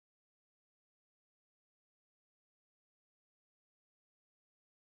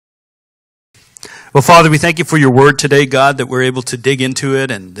Well, Father, we thank you for your word today, God, that we're able to dig into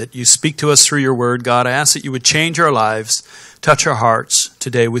it and that you speak to us through your word. God, I ask that you would change our lives, touch our hearts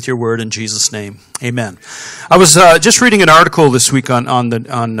today with your word in Jesus' name. Amen. I was just reading an article this week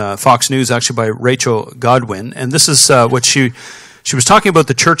on Fox News, actually by Rachel Godwin, and this is what she was talking about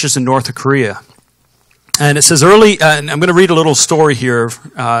the churches in North Korea. And it says and I'm going to read a little story here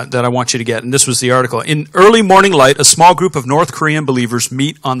that I want you to get, and this was the article. In early morning light, a small group of North Korean believers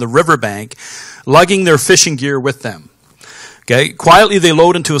meet on the riverbank, lugging their fishing gear with them. Okay, quietly they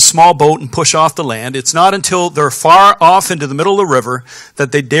load into a small boat and push off the land. It's not until they're far off into the middle of the river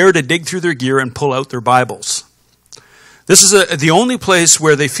that they dare to dig through their gear and pull out their Bibles. This is the only place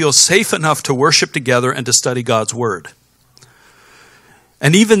where they feel safe enough to worship together and to study God's Word.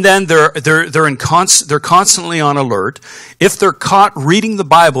 And even then, they're constantly on alert. If they're caught reading the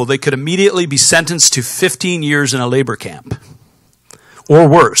Bible, they could immediately be sentenced to 15 years in a labor camp, or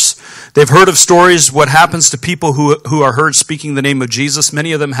worse. They've heard of stories what happens to people who are heard speaking the name of Jesus.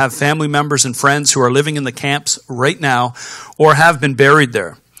 Many of them have family members and friends who are living in the camps right now, or have been buried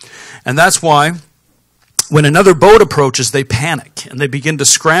there. And that's why, when another boat approaches, they panic and they begin to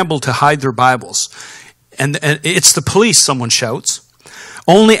scramble to hide their Bibles. And it's the police, someone shouts.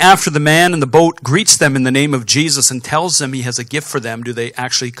 Only after the man in the boat greets them in the name of Jesus and tells them he has a gift for them do they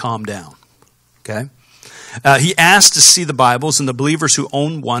actually calm down. Okay? He asks to see the Bibles, and the believers who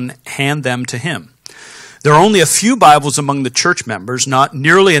own one hand them to him. There are only a few Bibles among the church members, not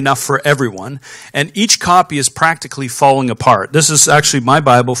nearly enough for everyone, and each copy is practically falling apart. This is actually my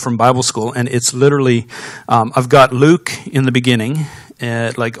Bible from Bible school, and it's literally, I've got Luke in the beginning,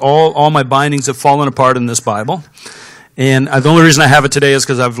 like all my bindings have fallen apart in this Bible. And the only reason I have it today is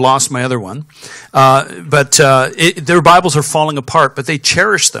because I've lost my other one. But their Bibles are falling apart, but they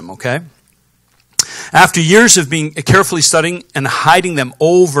cherish them, okay? After years of being carefully studying and hiding them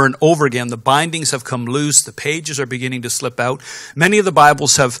over and over again, the bindings have come loose. The pages are beginning to slip out. Many of the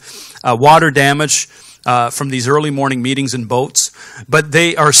Bibles have water damage from these early morning meetings in boats, but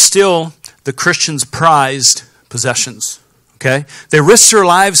they are still the Christians' prized possessions. Okay? They risk their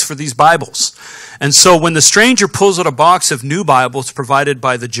lives for these Bibles. And so when the stranger pulls out a box of new Bibles provided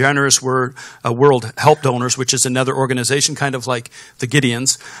by the generous World Help Donors, which is another organization kind of like the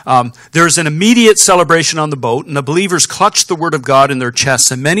Gideons, there's an immediate celebration on the boat, and the believers clutch the Word of God in their chests,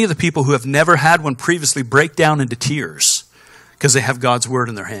 and many of the people who have never had one previously break down into tears because they have God's Word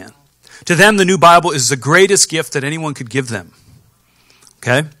in their hand. To them, the new Bible is the greatest gift that anyone could give them.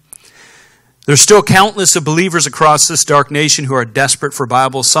 Okay? There's still countless of believers across this dark nation who are desperate for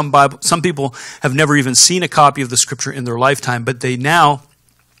Bibles. Some people have never even seen a copy of the Scripture in their lifetime, but they now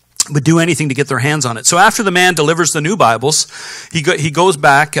would do anything to get their hands on it. So after the man delivers the new Bibles, he goes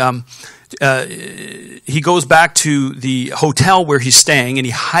back. He goes back to the hotel where he's staying, and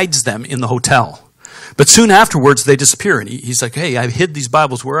he hides them in the hotel. But soon afterwards, they disappear, and he's like, hey, I hid these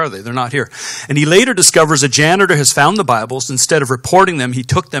Bibles. Where are they? They're not here. And he later discovers a janitor has found the Bibles. Instead of reporting them, he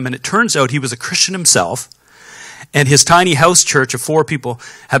took them, and it turns out he was a Christian himself, and his tiny house church of 4 people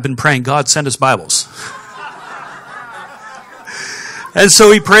have been praying, God, send us Bibles. And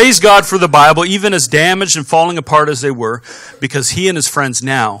so he praised God for the Bible, even as damaged and falling apart as they were, because he and his friends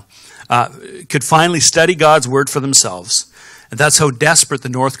now could finally study God's Word for themselves. And that's how desperate the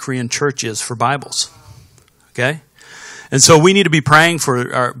North Korean church is for Bibles. Okay? And so we need to be praying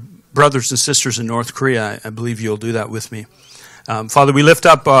for our brothers and sisters in North Korea. I believe you'll do that with me. Father, we lift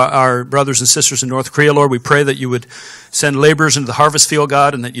up our brothers and sisters in North Korea, Lord. We pray that you would send laborers into the harvest field,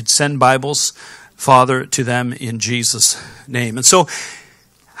 God, and that you'd send Bibles, Father, to them in Jesus' name. And so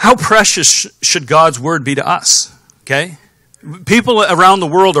how precious should God's Word be to us? Okay? People around the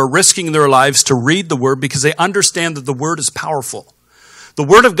world are risking their lives to read the Word because they understand that the Word is powerful. The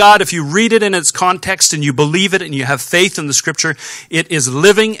Word of God, if you read it in its context and you believe it and you have faith in the Scripture, it is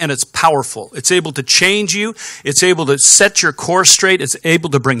living and it's powerful. It's able to change you. It's able to set your course straight. It's able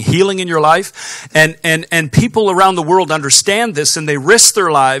to bring healing in your life. And people around the world understand this, and they risk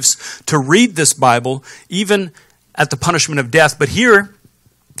their lives to read this Bible, even at the punishment of death. But here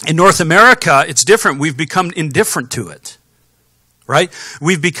in North America, it's different. We've become indifferent to it. Right?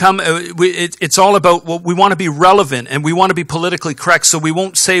 We've become, it's all about, well, we want to be relevant and we want to be politically correct, so we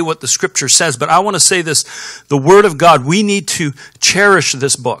won't say what the Scripture says. But I want to say this, the Word of God, we need to cherish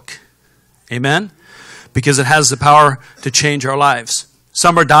this book. Amen? Because it has the power to change our lives.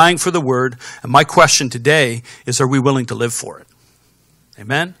 Some are dying for the Word, and my question today is, are we willing to live for it?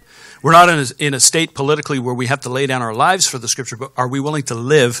 Amen? We're not in a state politically where we have to lay down our lives for the Scripture, but are we willing to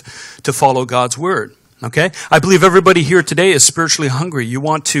live to follow God's Word? Okay? I believe everybody here today is spiritually hungry. You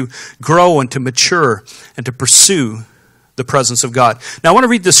want to grow and to mature and to pursue the presence of God. Now I want to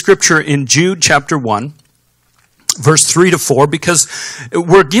read the scripture in Jude chapter 1, verse 3 to 4, because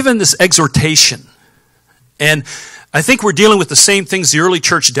we're given this exhortation. And I think we're dealing with the same things the early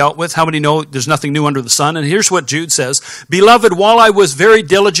church dealt with. How many know there's nothing new under the sun? And here's what Jude says. Beloved, while I was very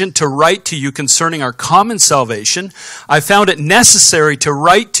diligent to write to you concerning our common salvation, I found it necessary to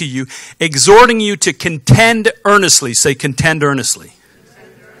write to you, exhorting you to contend earnestly. Say, contend earnestly.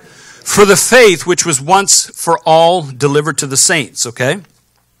 For the faith which was once for all delivered to the saints, okay?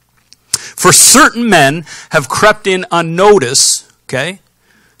 For certain men have crept in unnoticed, okay?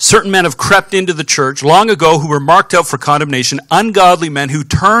 Certain men have crept into the church long ago who were marked out for condemnation, ungodly men who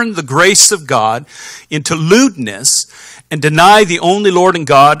turned the grace of God into lewdness and deny the only Lord and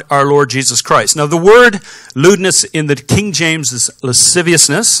God, our Lord Jesus Christ. Now the word lewdness in the King James is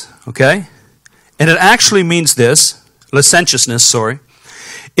lasciviousness, okay? And it actually means this, licentiousness, sorry.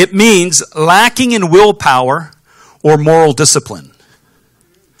 It means lacking in willpower or moral discipline.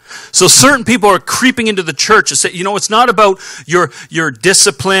 So certain people are creeping into the church and say, you know, it's not about your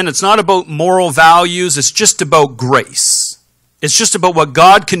discipline. It's not about moral values. It's just about grace. It's just about what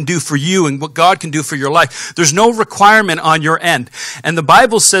God can do for you and what God can do for your life. There's no requirement on your end. And the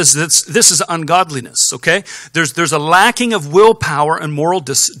Bible says this is ungodliness, okay? There's a lacking of willpower and moral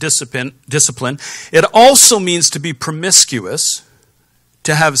discipline. It also means to be promiscuous,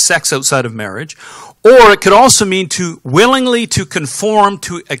 to have sex outside of marriage, or it could also mean to willingly to conform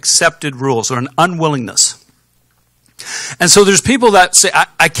to accepted rules, or an unwillingness. And so there's people that say,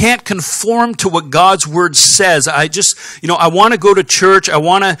 I can't conform to what God's word says. I just, I want to go to church. I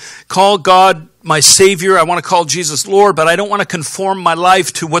want to call God my Savior. I want to call Jesus Lord, but I don't want to conform my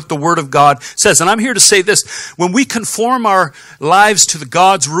life to what the Word of God says. And I'm here to say this. When we conform our lives to the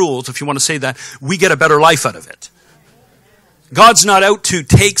God's rules, if you want to say that, we get a better life out of it. God's not out to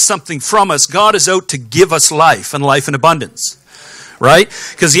take something from us. God is out to give us life and life in abundance. Right?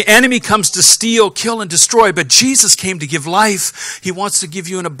 Because the enemy comes to steal, kill, and destroy. But Jesus came to give life. He wants to give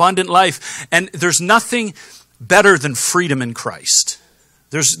you an abundant life. And there's nothing better than freedom in Christ.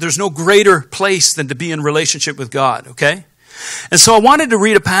 There's no greater place than to be in relationship with God. Okay? And so I wanted to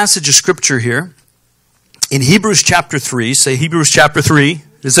read a passage of scripture here. In Hebrews chapter 3. Say Hebrews chapter 3.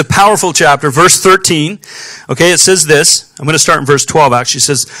 This is a powerful chapter, verse 13. Okay, it says this. I'm going to start in verse 12, actually. It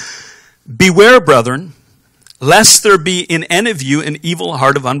says, beware, brethren, lest there be in any of you an evil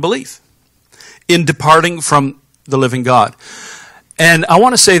heart of unbelief in departing from the living God. And I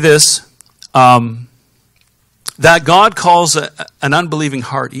want to say this, that God calls an unbelieving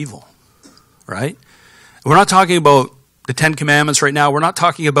heart evil, right? We're not talking about the Ten Commandments right now. We're not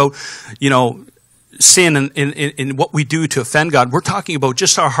talking about, sin in what we do to offend God. We're talking about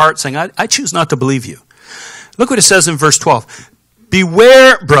just our heart saying, I choose not to believe you. Look what it says in verse 12.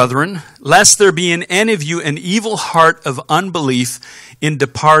 Beware, brethren, lest there be in any of you an evil heart of unbelief in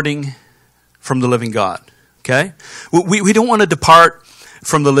departing from the living God. Okay? We don't want to depart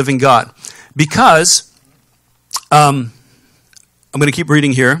from the living God because, I'm going to keep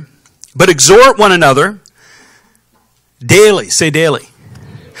reading here. But exhort one another daily. Say daily.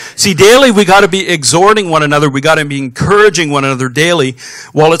 See, daily we got to be exhorting one another. We got to be encouraging one another daily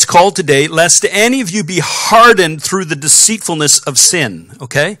while it's called today, lest any of you be hardened through the deceitfulness of sin.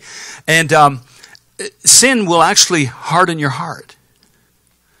 Okay? And sin will actually harden your heart.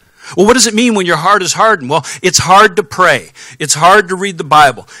 Well, what does it mean when your heart is hardened? Well, it's hard to pray. It's hard to read the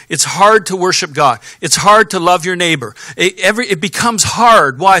Bible. It's hard to worship God. It's hard to love your neighbor. It becomes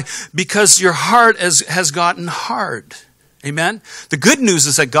hard. Why? Because your heart has gotten hard. Amen? The good news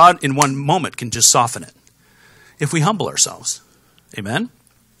is that God in one moment can just soften it if we humble ourselves. Amen?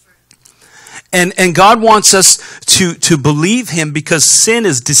 And God wants us to believe Him because sin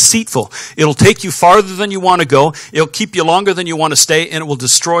is deceitful. It'll take you farther than you want to go. It'll keep you longer than you want to stay, and it will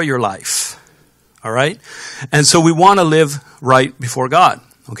destroy your life. All right? And so we want to live right before God.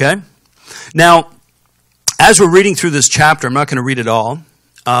 Okay? Now, as we're reading through this chapter, I'm not going to read it all.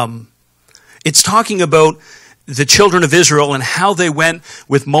 It's talking about the children of Israel and how they went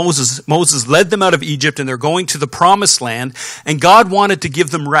with Moses. Moses led them out of Egypt and they're going to the promised land, and God wanted to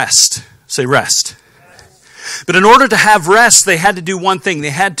give them rest. Say rest. But in order to have rest, they had to do one thing. They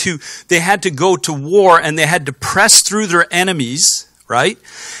had to go to war, and they had to press through their enemies, right?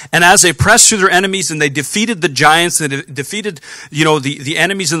 And as they pressed through their enemies and they defeated the giants, they defeated, the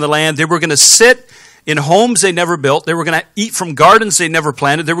enemies in the land, they were going to sit in homes they never built. They were going to eat from gardens they never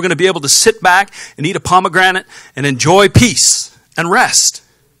planted. They were going to be able to sit back and eat a pomegranate and enjoy peace and rest.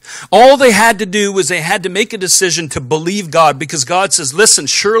 All they had to do was they had to make a decision to believe God, because God says, listen,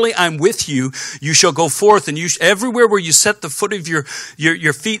 surely I'm with you. You shall go forth, and everywhere where you set the foot of your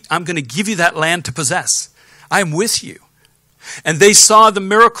feet, I'm going to give you that land to possess. I'm with you. And they saw the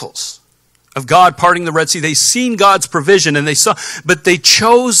miracles of God parting the Red Sea. They seen God's provision, and but they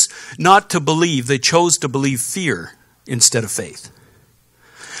chose not to believe. They chose to believe fear instead of faith.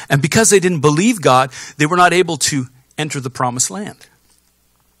 And because they didn't believe God, they were not able to enter the promised land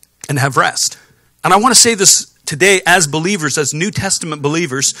and have rest. And I want to say this today as believers, as New Testament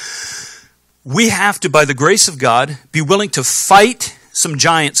believers, we have to, by the grace of God, be willing to fight some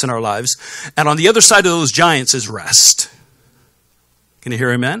giants in our lives. And on the other side of those giants is rest. Can you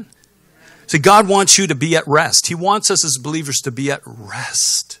hear amen? See, God wants you to be at rest. He wants us as believers to be at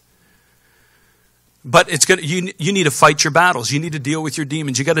rest. But you need to fight your battles. You need to deal with your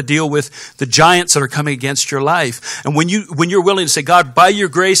demons. You got to deal with the giants that are coming against your life. And when you're willing to say, God, by your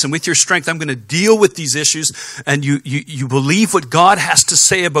grace and with your strength, I'm going to deal with these issues, and you believe what God has to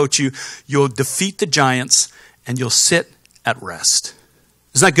say about you, you'll defeat the giants and you'll sit at rest.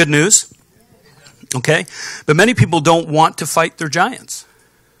 Isn't that good news? Okay? But many people don't want to fight their giants.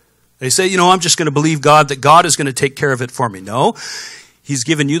 They say, I'm just going to believe God, that God is going to take care of it for me. No, He's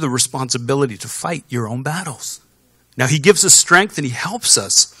given you the responsibility to fight your own battles. Now, He gives us strength and He helps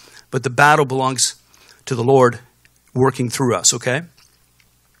us, but the battle belongs to the Lord working through us, okay?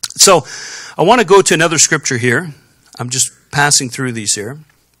 So, I want to go to another scripture here. I'm just passing through these here.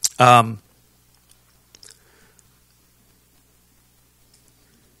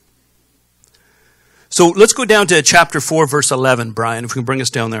 So, let's go down to chapter 4, verse 11, Brian, if we can bring us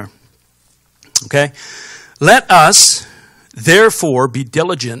down there. Okay? Let us, therefore, be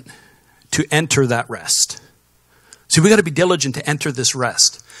diligent to enter that rest. See, we got to be diligent to enter this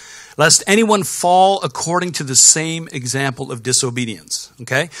rest, lest anyone fall according to the same example of disobedience.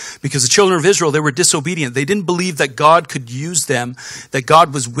 Okay? Because the children of Israel, they were disobedient. They didn't believe that God could use them, that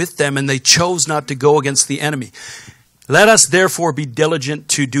God was with them, and they chose not to go against the enemy. Let us, therefore, be diligent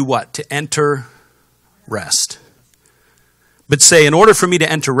to do what? To enter rest. But say, in order for me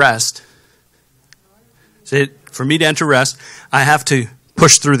to enter rest, I have to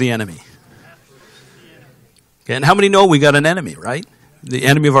push through the enemy. Okay, and how many know we got an enemy, right? The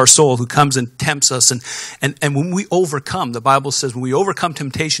enemy of our soul who comes and tempts us. And when we overcome, the Bible says when we overcome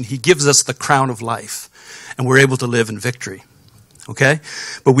temptation, He gives us the crown of life. And we're able to live in victory. Okay?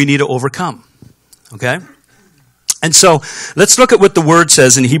 But we need to overcome. Okay? And so let's look at what the Word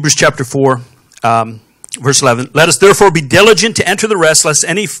says in Hebrews chapter 4, verse 11, let us therefore be diligent to enter the rest, lest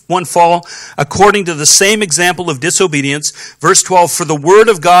anyone fall according to the same example of disobedience. Verse 12, for the word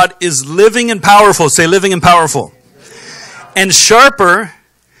of God is living and powerful. Say living and powerful. And sharper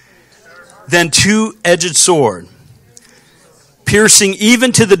than two-edged sword, piercing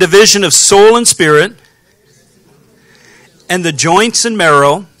even to the division of soul and spirit, and the joints and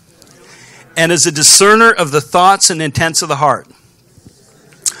marrow, and is a discerner of the thoughts and intents of the heart.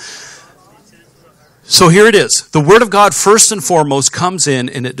 So here it is. The Word of God, first and foremost, comes in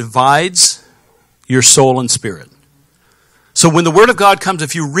and it divides your soul and spirit. So when the Word of God comes,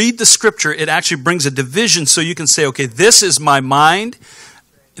 if you read the Scripture, it actually brings a division so you can say, okay, this is my mind,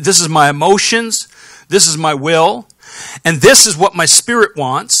 this is my emotions, this is my will, and this is what my spirit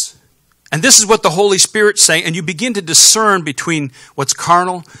wants, and this is what the Holy Spirit's saying, and you begin to discern between what's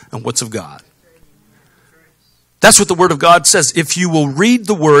carnal and what's of God. That's what the Word of God says. If you will read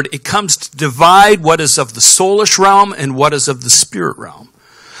the Word, it comes to divide what is of the soulish realm and what is of the spirit realm.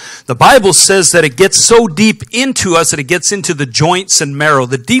 The Bible says that it gets so deep into us that it gets into the joints and marrow.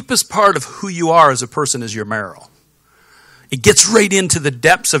 The deepest part of who you are as a person is your marrow. It gets right into the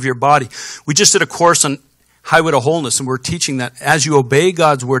depths of your body. We just did a course on Highway to Wholeness, and we're teaching that as you obey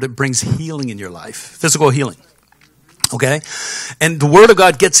God's Word, it brings healing in your life, physical healing. Okay? And the Word of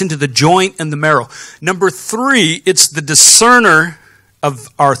God gets into the joint and the marrow. Number 3, it's the discerner of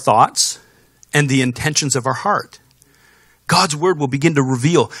our thoughts and the intentions of our heart. God's Word will begin to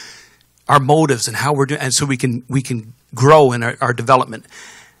reveal our motives and how we're doing, and so we can grow in our development.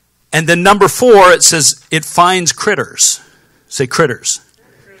 And then number 4, it says it finds critters. Say critters.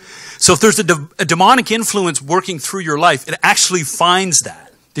 So if there's a demonic influence working through your life, it actually finds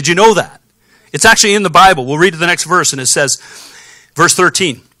that. Did you know that? It's actually in the Bible. We'll read the next verse, and it says, verse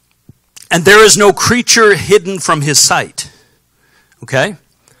 13, and there is no creature hidden from His sight. Okay?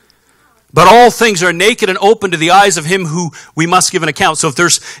 But all things are naked and open to the eyes of Him who we must give an account. So if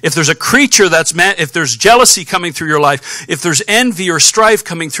there's a creature if there's jealousy coming through your life, if there's envy or strife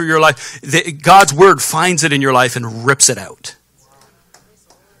coming through your life, God's Word finds it in your life and rips it out.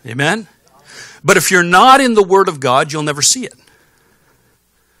 Amen? But if you're not in the Word of God, you'll never see it.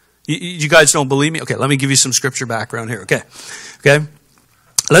 You guys don't believe me? Okay, let me give you some scripture background here. Okay.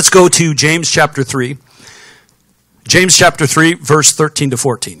 Let's go to James chapter 3. James chapter 3, verse 13 to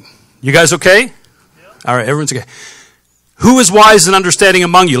 14. You guys okay? Yep. All right, everyone's okay. Who is wise and understanding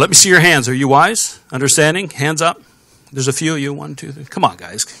among you? Let me see your hands. Are you wise? Understanding? Hands up. There's a few of you. 1, 2, 3. Come on,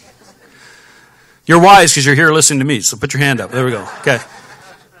 guys. You're wise because you're here listening to me. So put your hand up. There we go. Okay.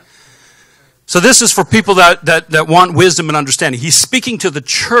 So this is for people that want wisdom and understanding. He's speaking to the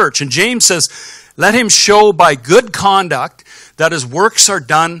church. And James says, let him show by good conduct that his works are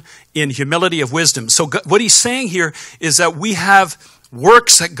done in humility of wisdom. So what he's saying here is that we have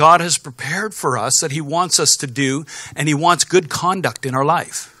works that God has prepared for us that he wants us to do, and he wants good conduct in our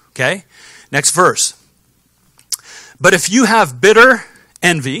life. Okay? Next verse. But if you have bitter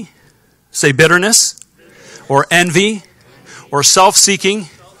envy, say bitterness, or envy, or self-seeking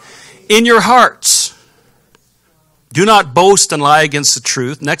in your hearts, do not boast and lie against the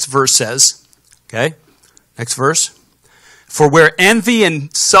truth. Next verse says, okay? Next verse. For where envy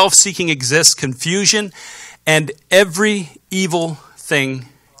and self-seeking exists, confusion and every evil thing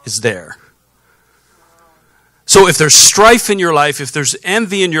is there. So if there's strife in your life, if there's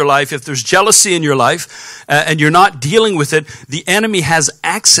envy in your life, if there's jealousy in your life, and you're not dealing with it, the enemy has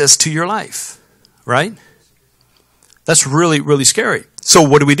access to your life, right? That's really, really scary. So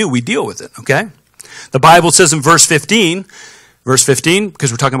what do? We deal with it, okay? The Bible says in verse 15,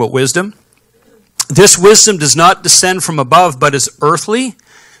 because we're talking about wisdom, this wisdom does not descend from above, but is earthly,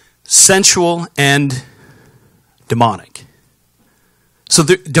 sensual, and demonic. So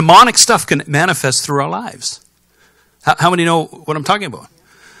the demonic stuff can manifest through our lives. How many know what I'm talking about?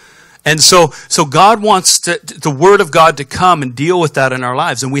 And so God wants the Word of God to come and deal with that in our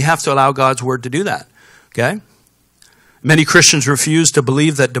lives, and we have to allow God's Word to do that, okay? Many Christians refuse to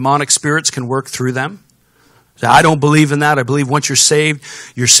believe that demonic spirits can work through them. So I don't believe in that. I believe once you're saved,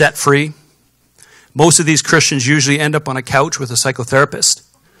 you're set free. Most of these Christians usually end up on a couch with a psychotherapist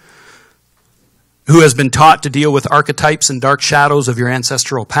who has been taught to deal with archetypes and dark shadows of your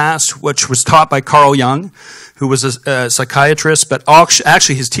ancestral past, which was taught by Carl Jung, who was a psychiatrist, but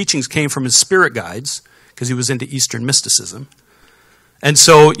actually his teachings came from his spirit guides because he was into Eastern mysticism. And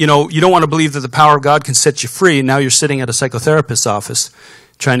so, you don't want to believe that the power of God can set you free, and now you're sitting at a psychotherapist's office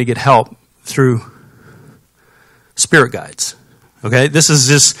trying to get help through spirit guides. Okay? This is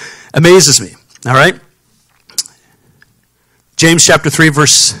just amazes me. All right? James chapter 3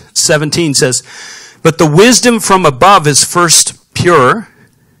 verse 17 says, but the wisdom from above is first pure,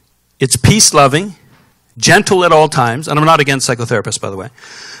 it's peace-loving, gentle at all times. And I'm not against psychotherapists, by the way.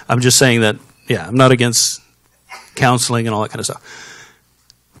 I'm just saying that, I'm not against counseling and all that kind of stuff.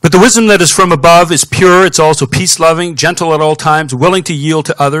 But the wisdom that is from above is pure, it's also peace-loving, gentle at all times, willing to yield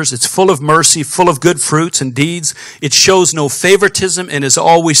to others. It's full of mercy, full of good fruits and deeds. It shows no favoritism and is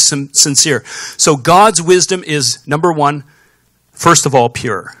always sincere. So God's wisdom is, number one, first of all,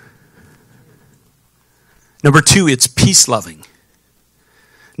 pure. Number two, it's peace-loving.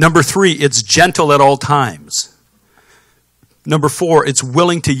 Number three, it's gentle at all times. Number four, it's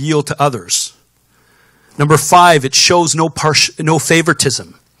willing to yield to others. Number five, it shows no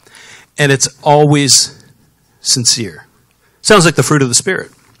favoritism. And it's always sincere. Sounds like the fruit of the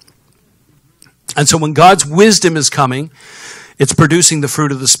Spirit. And so when God's wisdom is coming, it's producing the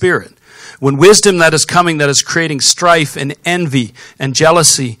fruit of the Spirit. When wisdom that is coming, that is creating strife and envy and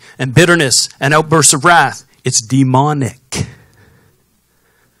jealousy and bitterness and outbursts of wrath, it's demonic.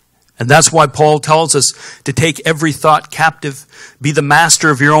 And that's why Paul tells us to take every thought captive, be the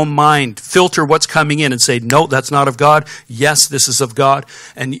master of your own mind, filter what's coming in and say, no, that's not of God. Yes, this is of God.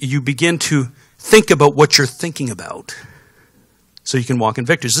 And you begin to think about what you're thinking about so you can walk in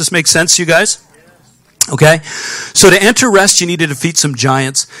victory. Does this make sense to you guys? Okay? So to enter rest, you need to defeat some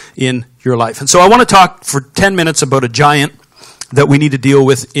giants in your life. And so I want to talk for 10 minutes about a giant that we need to deal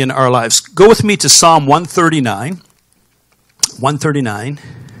with in our lives. Go with me to Psalm 139. 139.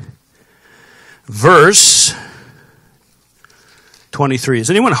 Verse 23. Is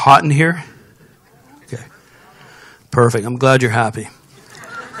anyone hot in here? Okay. Perfect. I'm glad you're happy.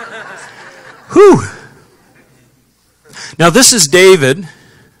 Whew. Now this is David.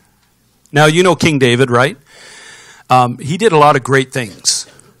 Now you know King David, right? He did a lot of great things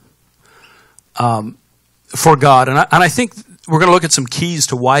for God. And I think we're going to look at some keys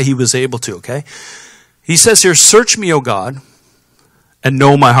to why he was able to, okay? He says here, search me, O God, and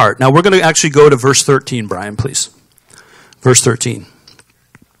know my heart. Now we're going to actually go to verse 13, Brian, please. Verse 13.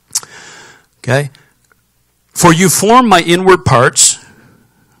 Okay? For you formed my inward parts.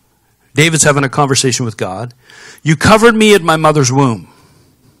 David's having a conversation with God. You covered me in my mother's womb.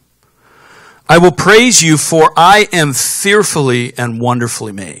 I will praise you, for I am fearfully and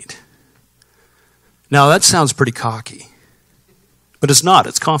wonderfully made. Now that sounds pretty cocky. But it's not.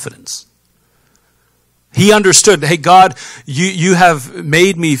 It's confidence. He understood, hey, God, you have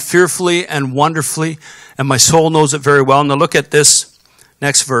made me fearfully and wonderfully, and my soul knows it very well. Now look at this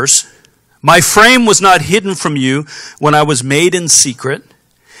next verse. My frame was not hidden from you when I was made in secret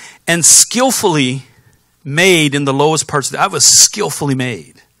and skillfully made in the lowest parts. I was skillfully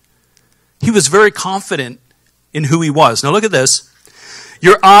made. He was very confident in who he was. Now look at this.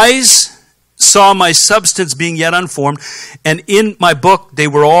 Your eyes saw my substance being yet unformed, and in my book they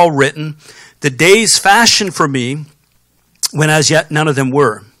were all written, the days fashioned for me, when as yet none of them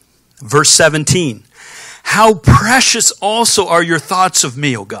were. Verse 17. How precious also are your thoughts of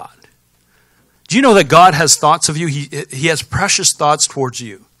me, O God. Do you know that God has thoughts of you? He has precious thoughts towards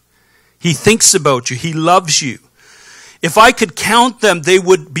you. He thinks about you. He loves you. If I could count them, they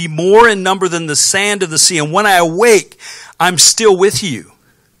would be more in number than the sand of the sea. And when I awake, I'm still with you.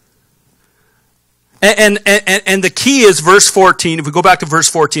 And the key is verse 14. If we go back to verse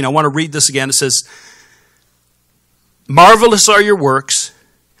 14, I want to read this again. It says, marvelous are your works,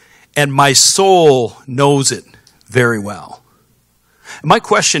 and my soul knows it very well. And my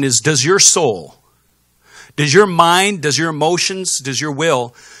question is, does your soul, does your mind, does your emotions, does your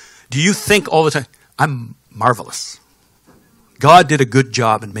will, do you think all the time, I'm marvelous? God did a good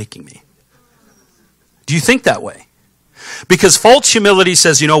job in making me. Do you think that way? Because false humility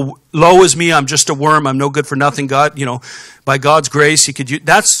says, low is me, I'm just a worm, I'm no good for nothing. God, by God's grace, He could use.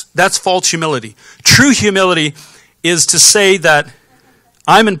 That's false humility. True humility is to say that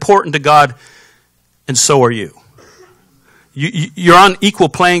I'm important to God, and so are you. You're on equal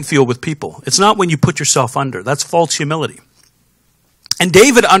playing field with people. It's not when you put yourself under. That's false humility. And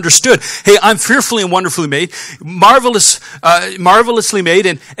David understood, hey, I'm fearfully and wonderfully made, marvelously made,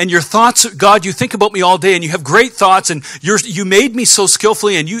 and your thoughts, God, you think about me all day, and you have great thoughts, and you made me so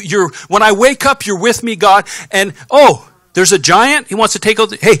skillfully, and when I wake up, you're with me, God, and there's a giant, he wants to take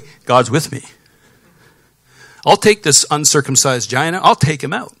out, hey, God's with me. I'll take this uncircumcised giant, I'll take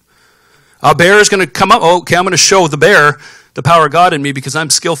him out. A bear is going to come up, okay, I'm going to show the bear the power of God in me because I'm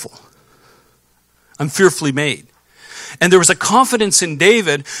skillful. I'm fearfully made. And there was a confidence in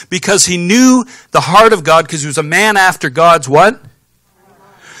David because he knew the heart of God, because he was a man after God's what?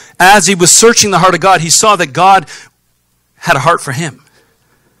 As he was searching the heart of God, he saw that God had a heart for him.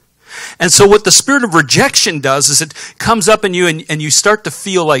 And so what the spirit of rejection does is it comes up in you and you start to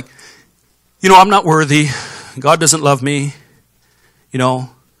feel like, I'm not worthy. God doesn't love me. I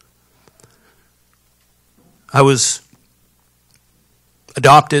was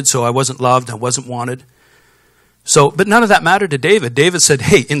adopted, so I wasn't loved. I wasn't wanted. But none of that mattered to David. David said,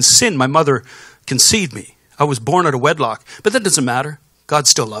 hey, in sin, my mother conceived me. I was born out of wedlock. But that doesn't matter. God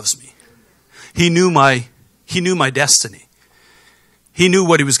still loves me. He knew my destiny. He knew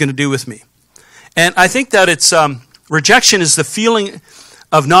what he was going to do with me. And I think that it's rejection is the feeling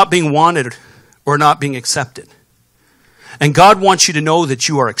of not being wanted or not being accepted. And God wants you to know that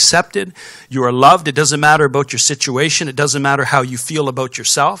you are accepted, you are loved. It doesn't matter about your situation. It doesn't matter how you feel about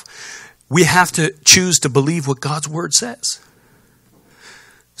yourself. We have to choose to believe what God's word says.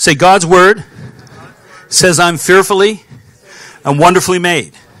 Say, God's word says I'm fearfully and wonderfully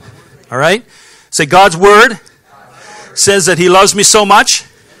made. All right? Say, God's word says that He loves me so much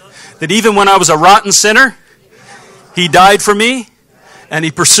that even when I was a rotten sinner, He died for me and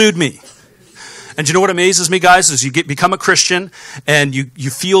He pursued me. And you know what amazes me, guys, is you become a Christian and you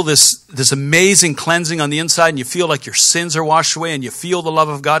feel this amazing cleansing on the inside, and you feel like your sins are washed away, and you feel the love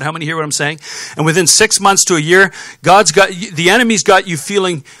of God. How many hear what I'm saying? And within 6 months to a year, the enemy's got you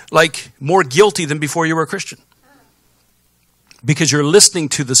feeling like more guilty than before you were a Christian. Because you're listening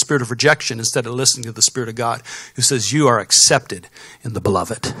to the spirit of rejection instead of listening to the Spirit of God, who says you are accepted in the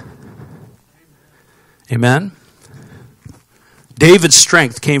beloved. Amen? David's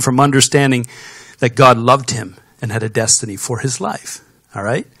strength came from understanding that God loved him and had a destiny for his life. All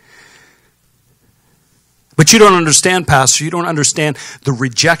right? But you don't understand, Pastor. You don't understand the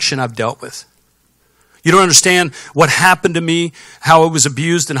rejection I've dealt with. You don't understand what happened to me, how I was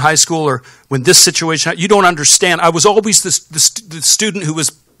abused in high school, or when this situation. You don't understand. I was always the student who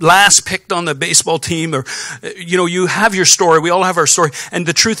was last picked on the baseball team, or, you have your story. We all have our story. And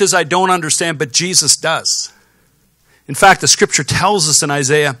the truth is I don't understand, but Jesus does. In fact, the scripture tells us in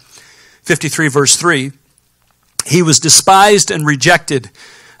Isaiah 53 verse 3, He was despised and rejected,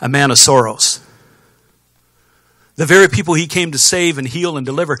 a man of sorrows. The very people He came to save and heal and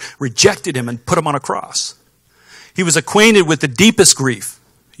deliver rejected Him and put Him on a cross. He was acquainted with the deepest grief.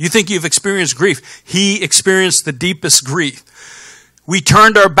 You think you've experienced grief. He experienced the deepest grief. We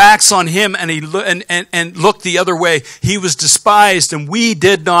turned our backs on Him and He looked the other way. He was despised and we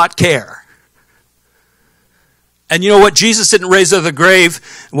did not care. And you know what? Jesus didn't raise out of the grave,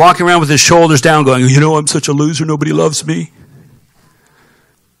 walking around with his shoulders down going, I'm such a loser, nobody loves me.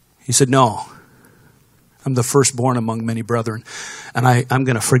 He said, no, I'm the firstborn among many brethren, and I'm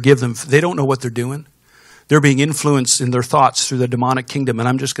going to forgive them. They don't know what they're doing. They're being influenced in their thoughts through the demonic kingdom, and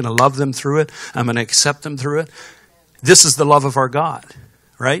I'm just going to love them through it. I'm going to accept them through it. This is the love of our God,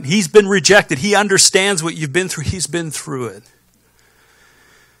 right? He's been rejected. He understands what you've been through. He's been through it.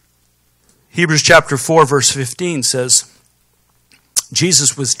 Hebrews chapter 4, verse 15 says,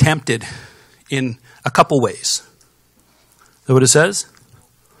 Jesus was tempted in a couple ways. Is that what it says?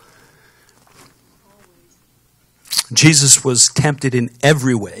 Jesus was tempted in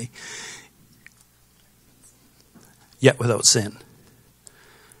every way, yet without sin.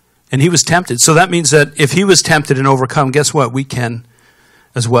 And he was tempted. So that means that if he was tempted and overcome, guess what? We can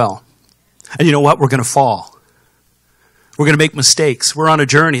as well. And you know what? We're going to fall. We're going to make mistakes. We're on a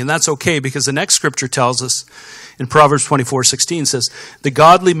journey, and that's okay, because the next scripture tells us in Proverbs 24:16 says, the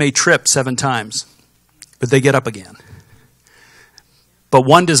godly may trip 7 times, but they get up again. But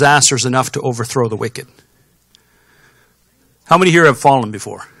one disaster is enough to overthrow the wicked. How many here have fallen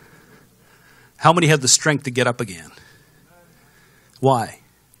before? How many have the strength to get up again? Why?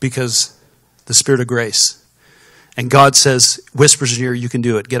 Because the Spirit of grace. And God says, whispers in your ear, you can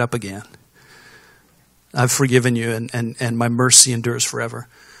do it. Get up again. I've forgiven you, and my mercy endures forever.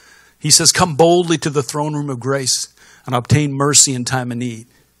 He says, come boldly to the throne room of grace and obtain mercy in time of need,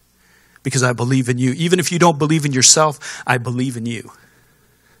 because I believe in you. Even if you don't believe in yourself, I believe in you.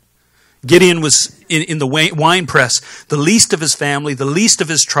 Gideon was in the wine press, the least of his family, the least of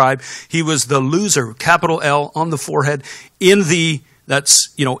his tribe. He was the loser, capital L on the forehead, in the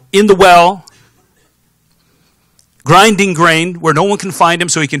well, grinding grain where no one can find him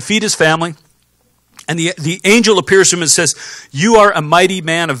so he can feed his family. And the angel appears to him and says, you are a mighty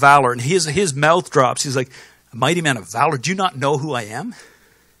man of valor. And his mouth drops. He's like, a mighty man of valor? Do you not know who I am?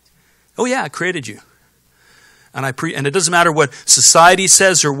 Oh yeah, I created you. And it doesn't matter what society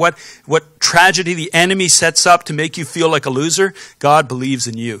says or what tragedy the enemy sets up to make you feel like a loser. God believes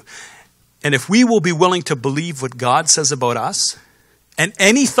in you. And if we will be willing to believe what God says about us, and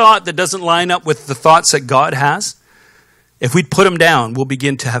any thought that doesn't line up with the thoughts that God has, if we put them down, we'll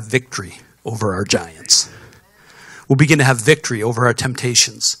begin to have victory over our giants. We'll begin to have victory over our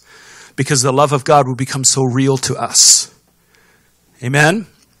temptations, because the love of God will become so real to us. Amen?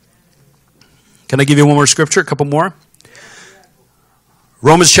 Can I give you one more scripture? A couple more?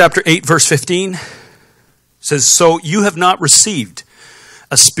 Romans chapter 8, verse 15 says, so you have not received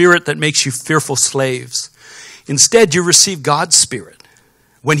a spirit that makes you fearful slaves. Instead, you received God's Spirit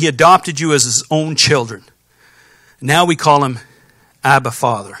when he adopted you as his own children. Now we call him Abba,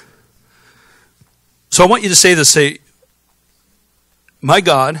 Father. So I want you to say this. Say, my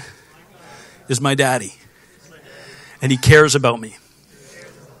God is my daddy, and he cares about me.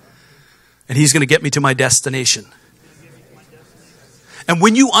 And he's going to get me to my destination. And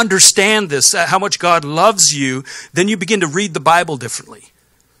when you understand this, how much God loves you, then you begin to read the Bible differently.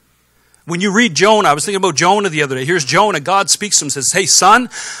 When you read Jonah, I was thinking about Jonah the other day. Here's Jonah. God speaks to him and says, hey, son,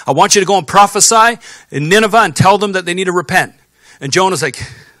 I want you to go and prophesy in Nineveh and tell them that they need to repent. And Jonah's like,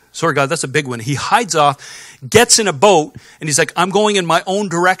 sorry, God, that's a big one. He hides off, gets in a boat, and he's like, I'm going in my own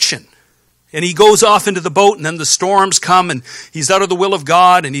direction. And he goes off into the boat, and then the storms come, and he's out of the will of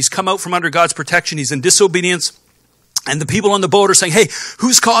God, and he's come out from under God's protection. He's in disobedience. And the people on the boat are saying, hey,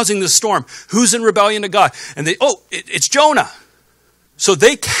 who's causing this storm? Who's in rebellion to God? And it's Jonah. So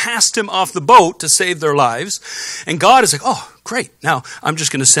they cast him off the boat to save their lives. And God is like, oh, great. Now I'm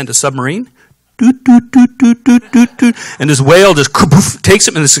just going to send a submarine. And this whale just takes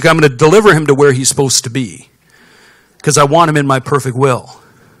him, and it's like, I'm going to deliver him to where he's supposed to be, because I want him in my perfect will.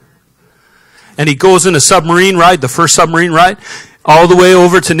 And he goes in a submarine ride, the first submarine ride, all the way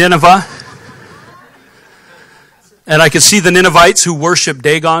over to Nineveh. And I could see the Ninevites who worshiped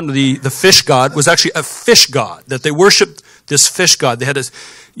Dagon, the fish god, was actually a fish god, that they worshiped this fish god. They had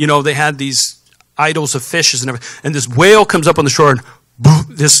they had these idols of fishes and everything. And this whale comes up on the shore, and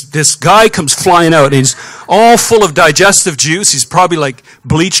this guy comes flying out, and he's all full of digestive juice. He's probably like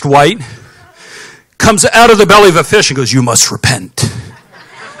bleached white. Comes out of the belly of a fish and goes, you must repent.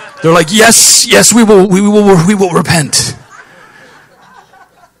 They're like, yes, we will repent.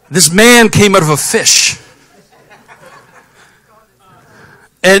 This man came out of a fish.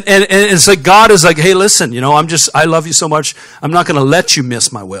 And it's like God is like, hey, listen, I love you so much, I'm not going to let you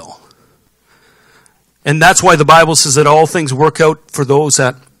miss my will. And that's why the Bible says that all things work out for those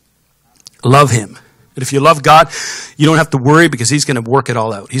that love him. And if you love God, you don't have to worry, because he's going to work it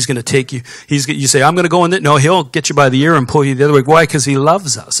all out. He's going to take you. You say, I'm going to go in there. No, he'll get you by the ear and pull you the other way. Why? Because he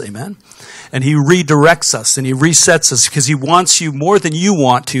loves us. Amen. And he redirects us and he resets us because he wants you more than you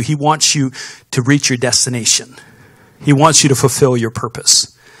want to. He wants you to reach your destination. He wants you to fulfill your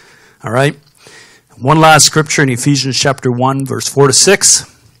purpose. All right? One last scripture in Ephesians chapter 1, verse 4 to 6.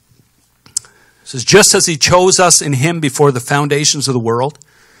 It says, just as he chose us in him before the foundations of the world.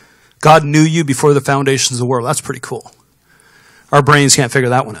 God knew you before the foundations of the world. That's pretty cool. Our brains can't figure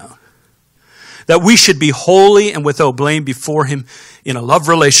that one out. That we should be holy and without blame before him in a love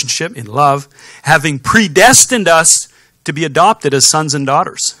relationship, in love, having predestined us to be adopted as sons and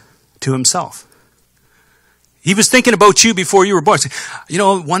daughters to himself. He was thinking about you before you were born. You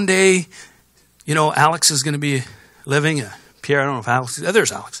know, one day, you know, Alex is going to be living. Pierre, I don't know if Alex,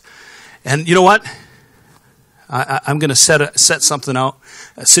 there's Alex. And you know what? I'm going to set something out,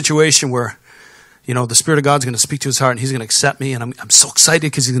 a situation where, you know, the Spirit of God's going to speak to his heart and he's going to accept me. And I'm so excited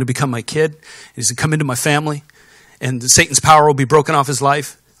because he's going to become my kid. He's going to come into my family. And Satan's power will be broken off his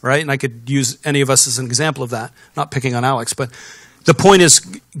life, right? And I could use any of us as an example of that. Not picking on Alex. But the point is,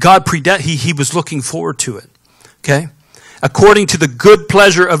 God he was looking forward to it. Okay? According to the good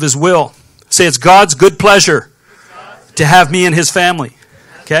pleasure of his will. Say it's God's good pleasure to have me in his family.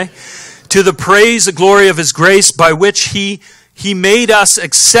 Okay? To the praise, the glory of his grace by which he made us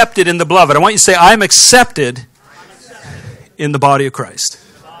accepted in the beloved. I want you to say, I'm accepted in the body of Christ.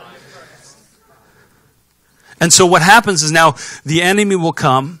 And so what happens is now the enemy will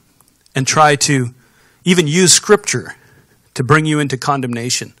come and try to even use scripture to bring you into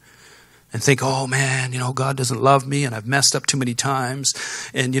condemnation. And think, oh man, you know, God doesn't love me and I've messed up too many times.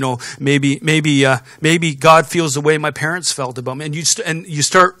 And, you know, maybe God feels the way my parents felt about me. And you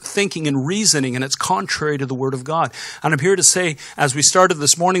start thinking and reasoning and it's contrary to the word of God. And I'm here to say, as we started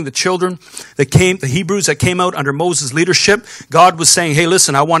this morning, the Hebrews that came out under Moses' leadership, God was saying, hey,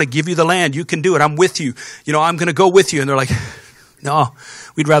 listen, I want to give you the land. You can do it. I'm with you. You know, I'm going to go with you. And they're like, no,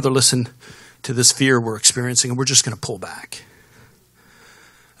 we'd rather listen to this fear we're experiencing and we're just going to pull back.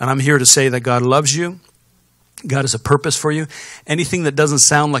 And I'm here to say that God loves you. God has a purpose for you. Anything that doesn't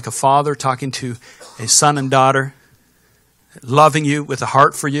sound like a father talking to a son and daughter, loving you with a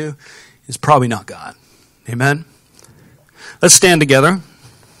heart for you, is probably not God. Amen? Let's stand together. And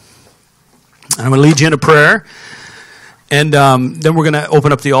I'm going to lead you in a prayer. And then we're going to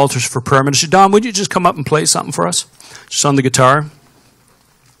open up the altars for prayer. Minister Don, would you just come up and play something for us? Just on the guitar.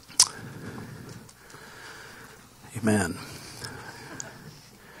 Amen.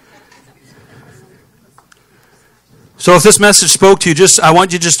 So if this message spoke to you, I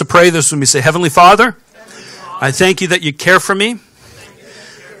want you just to pray this with me. Say, Heavenly Father, I thank you that you care for me.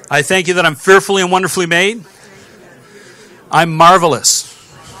 I thank you that I'm fearfully and wonderfully made. I'm marvelous.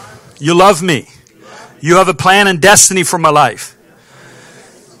 You love me. You have a plan and destiny for my life.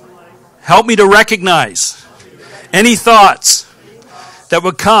 Help me to recognize any thoughts that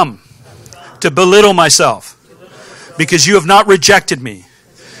would come to belittle myself, because you have not rejected me.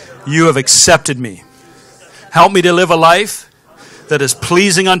 You have accepted me. Help me to live a life that is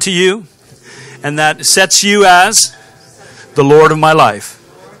pleasing unto you and that sets you as the Lord of my life.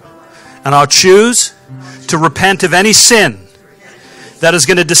 And I'll choose to repent of any sin that is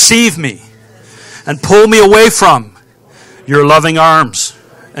going to deceive me and pull me away from your loving arms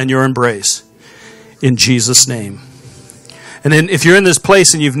and your embrace. In Jesus' name. And then if you're in this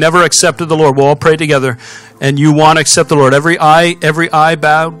place and you've never accepted the Lord, we'll all pray together, and you want to accept the Lord. Every eye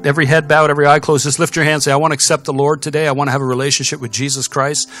bowed, every head bowed, every eye closed. Just lift your hand and say, I want to accept the Lord today. I want to have a relationship with Jesus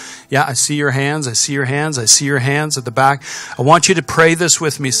Christ. Yeah, I see your hands. I see your hands. I see your hands at the back. I want you to pray this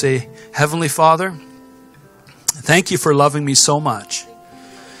with me. Say, Heavenly Father, thank you for loving me so much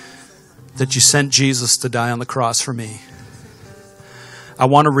that you sent Jesus to die on the cross for me. I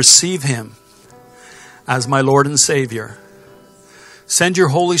want to receive him as my Lord and Savior. Send your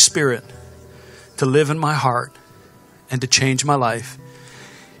Holy Spirit to live in my heart and to change my life.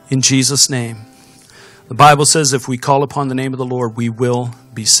 In Jesus' name. The Bible says if we call upon the name of the Lord, we will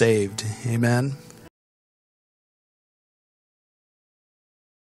be saved. Amen.